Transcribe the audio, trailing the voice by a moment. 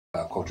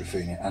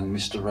Quadrophenia, and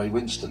Mr. Ray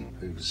Winston,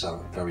 who's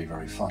very,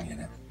 very funny in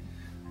it,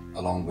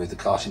 along with the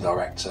casting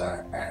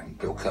director and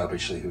Bill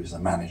Curbishley, who's the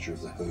manager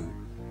of The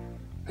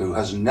who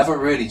has never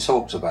really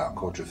talked about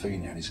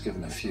Quadrophenia, and he's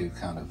given a few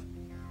kind of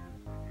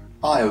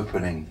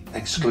eye-opening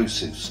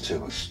exclusives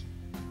to us.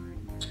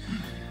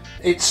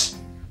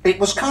 It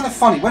was kind of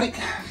funny when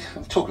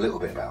I'll talk a little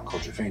bit about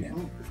Quadrophenia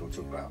before we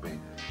talk about being.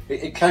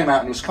 It came out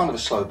and it was kind of a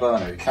slow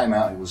burner. It came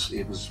out. It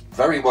was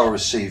very well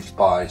received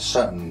by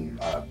certain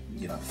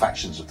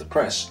factions of the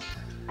press,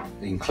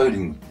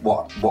 including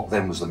what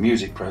then was the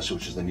music press,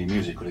 which is the New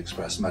Musical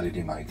Express,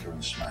 Melody Maker,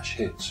 and Smash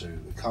Hits, who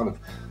kind of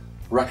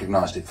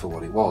recognised it for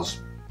what it was.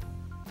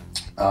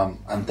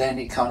 And then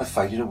it kind of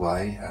faded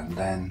away, and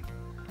then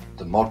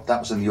the mod, that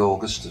was in the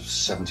August of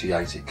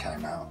 '78 it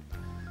came out.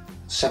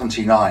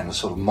 '79 the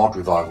sort of mod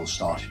revival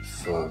started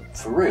for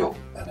real,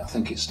 and I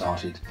think it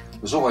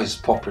was always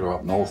popular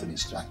up north, and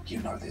it's, you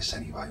know this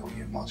anyway, all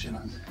you mods, you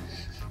know.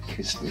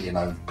 It's,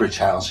 Bridge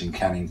House in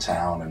Canning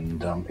Town,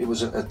 and it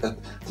was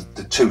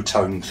the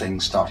two-tone thing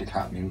started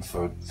happening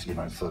for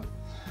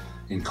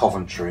in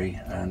Coventry,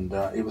 and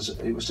it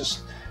was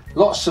just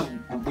lots of,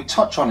 we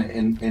touch on it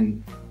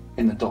in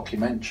the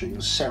documentary. It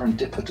was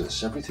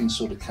serendipitous. Everything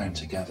sort of came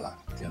together,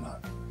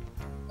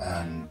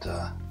 and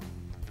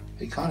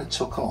it kind of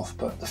took off.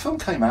 But the film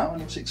came out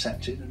and it was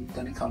accepted, and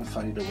then it kind of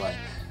faded away.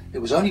 It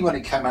was only when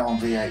it came out on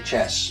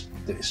VHS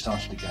that it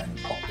started to gain in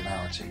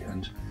popularity,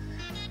 and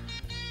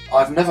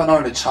I've never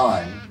known a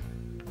time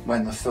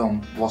when the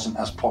film wasn't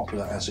as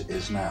popular as it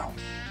is now,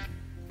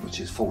 which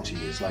is 40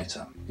 years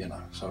later,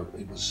 So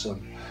it was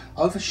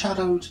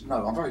overshadowed.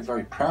 No, I'm very,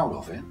 very proud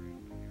of it.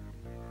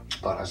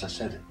 But as I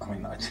said, I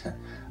mean, I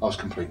was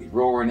completely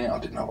raw in it. I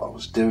didn't know what I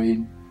was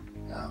doing.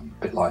 A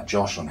bit like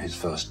Josh on his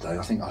first day.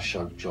 I think I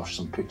showed Josh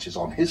some pictures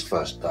on his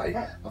first day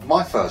of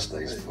my first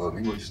day's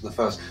filming, which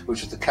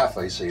was the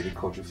cafe scene in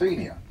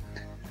Quadrophenia.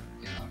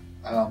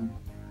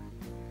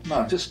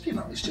 No, just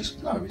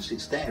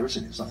it's there,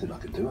 isn't it? There's nothing I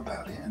can do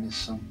about it, and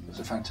it's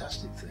a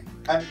fantastic thing.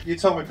 And you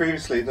told me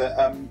previously that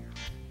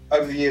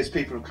over the years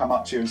people have come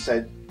up to you and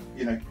said,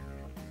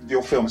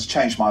 your film has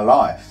changed my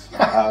life.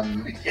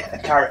 And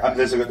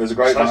there's a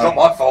great one. It's not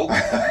my fault.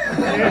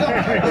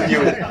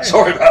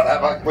 Sorry about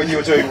that, mate. When you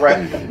were doing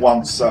Rent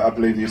once, I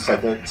believe you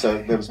said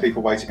that there was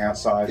people waiting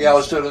outside. Yeah, I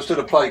was doing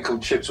a play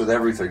called Chips with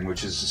Everything,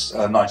 which is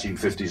a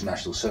 1950s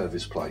National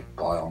Service play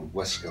by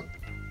Westcott.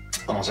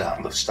 And I was out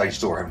on the stage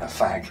door having a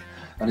fag,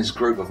 and this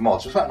group of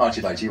mods, it was about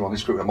 1981,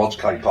 this group of mods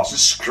came past and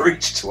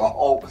screeched to a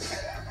halt.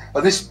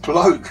 And this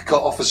bloke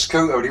got off a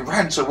scooter and he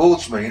ran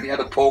towards me, and he had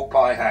a pork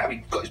pie hat.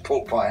 He got his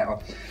pork pie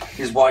out,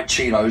 his white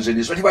chinos in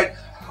his, and he went,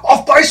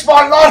 "I've based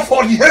my life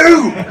on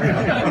you!"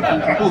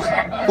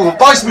 Well, I've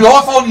based my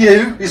life on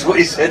you, is what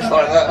he said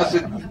like that. I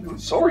said,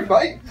 "Sorry,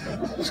 mate."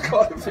 It was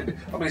kind of,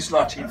 it's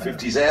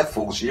 1950s Air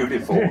Force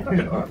uniform,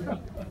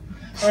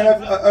 I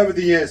mean, over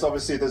the years,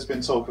 obviously, there's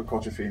been talk of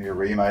Quadrophenia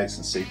remakes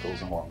and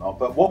sequels and whatnot,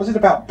 but what was it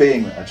about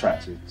Being that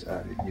attracted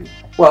you?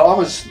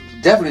 Well,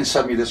 Devlin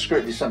sent me the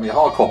script, he sent me a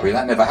hard copy, and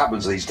that never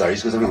happens these days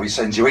because everybody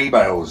sends you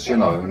emails,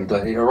 and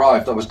it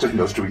arrived. I was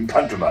doing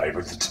pantomime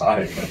at the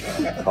time.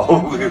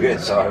 Oh,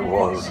 yes, I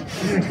was.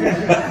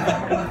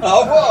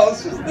 I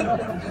was.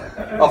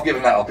 I've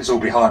given that up, it's all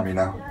behind me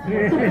now.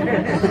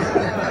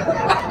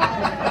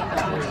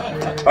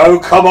 Oh,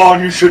 come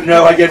on, you should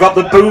know I gave up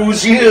the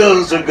booze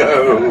years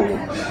ago.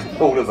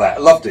 All of that, I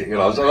loved it,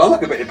 So I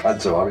like a bit of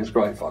pantomime, it's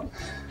great fun.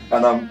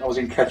 And I was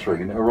in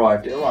Kettering, and it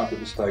arrived at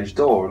the stage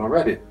door, and I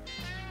read it.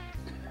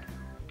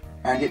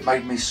 And it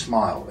made me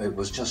smile. It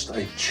was just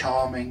a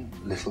charming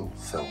little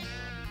film.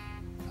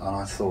 And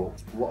I thought,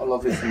 what a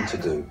lovely thing to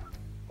do.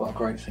 What a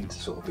great thing to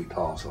sort of be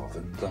part of.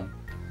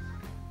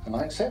 And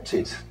I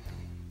accepted.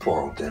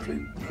 Poor old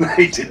Devlin.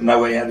 He didn't know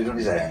what he had it on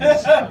his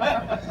hands.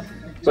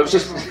 So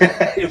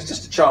it was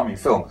just a charming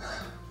film.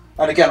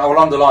 And again, I will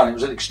underline, it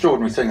was an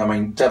extraordinary thing. I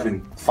mean,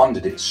 Devlin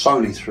funded it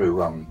solely through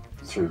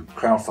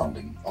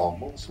crowdfunding on,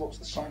 what was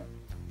the site?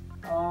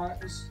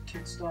 It was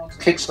Kickstarter.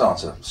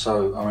 Kickstarter.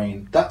 So, I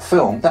mean, that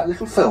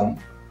little film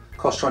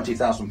cost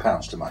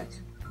 £20,000 to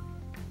make.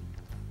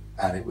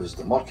 And it was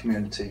the mod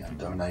community and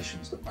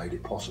donations that made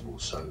it possible.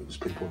 So it was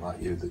people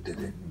like you that did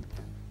it.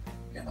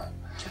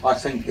 I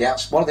think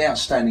one of the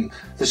outstanding,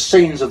 the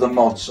scenes of the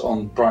mods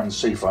on Brighton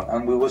Seafront,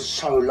 and we were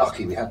so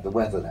lucky we had the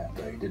weather that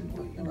day, didn't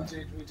we? We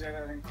did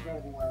have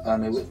incredible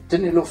weather. And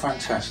didn't it look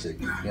fantastic?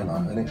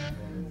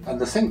 And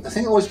the thing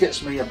that always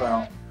gets me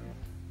about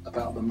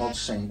the mod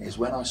scene is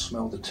when I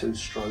smell the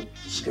two-stroke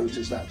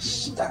scooters. That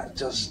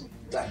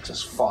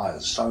just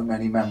fires so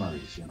many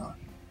memories,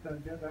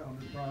 Don't get that on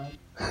the Triumph.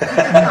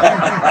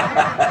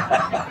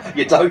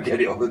 You don't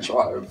get it on the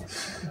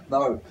Triumph.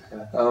 No.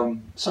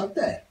 So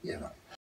there,